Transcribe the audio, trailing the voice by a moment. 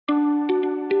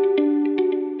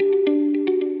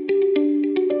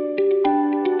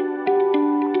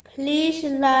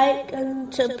like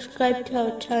and subscribe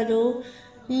to our channel.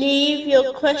 Leave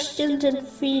your questions and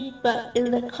feedback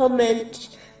in the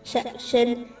comments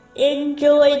section.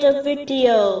 Enjoy the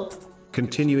video.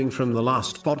 Continuing from the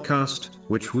last podcast,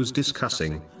 which was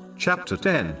discussing chapter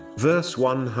 10, verse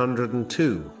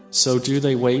 102. So do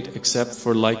they wait except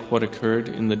for like what occurred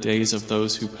in the days of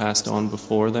those who passed on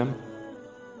before them?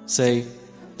 Say,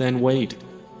 then wait.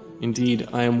 Indeed,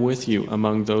 I am with you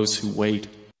among those who wait.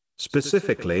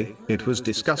 Specifically, it was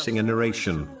discussing a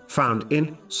narration found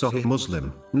in Sahih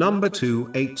Muslim, number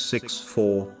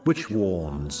 2864, which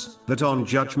warns that on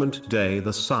Judgment Day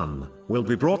the sun will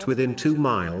be brought within 2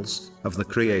 miles of the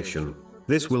creation.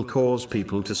 This will cause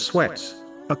people to sweat,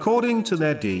 according to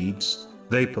their deeds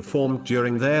they performed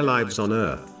during their lives on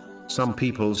earth. Some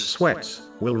people's sweat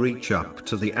will reach up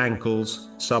to the ankles,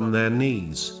 some their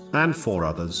knees, and for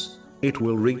others, it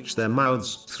will reach their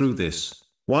mouths through this.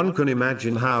 One can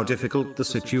imagine how difficult the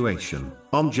situation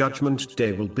on Judgment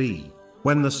Day will be,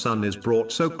 when the sun is brought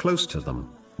so close to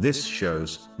them. This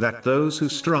shows that those who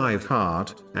strive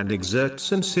hard and exert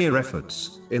sincere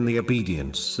efforts in the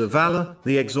obedience of Allah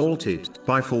the Exalted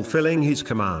by fulfilling His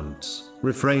commands,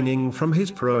 refraining from His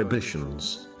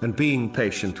prohibitions, and being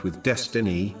patient with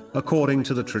destiny, according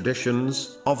to the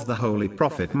traditions of the Holy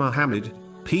Prophet Muhammad,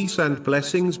 peace and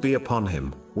blessings be upon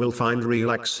him, will find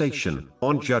relaxation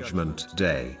on Judgment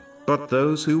Day. But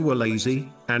those who were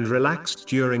lazy and relaxed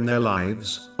during their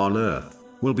lives on earth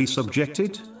will be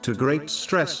subjected to great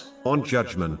stress on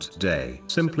Judgment Day.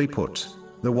 Simply put,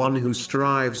 the one who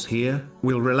strives here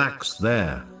will relax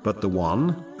there, but the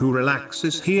one who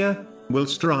relaxes here will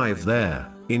strive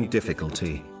there in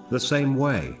difficulty. The same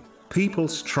way, people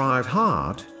strive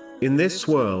hard in this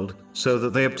world so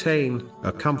that they obtain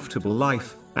a comfortable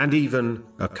life and even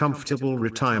a comfortable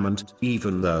retirement,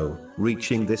 even though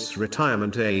reaching this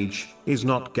retirement age is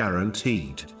not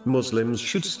guaranteed. Muslims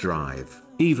should strive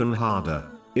even harder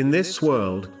in this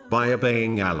world by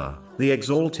obeying Allah the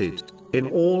Exalted in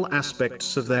all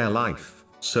aspects of their life,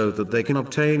 so that they can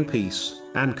obtain peace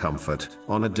and comfort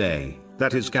on a day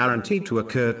that is guaranteed to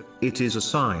occur. It is a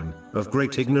sign of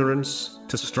great ignorance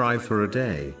to strive for a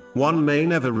day one may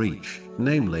never reach,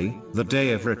 namely, the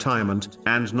day of retirement,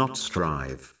 and not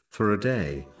strive for a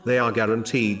day they are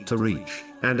guaranteed to reach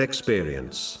and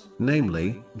experience,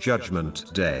 namely,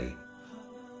 Judgment Day.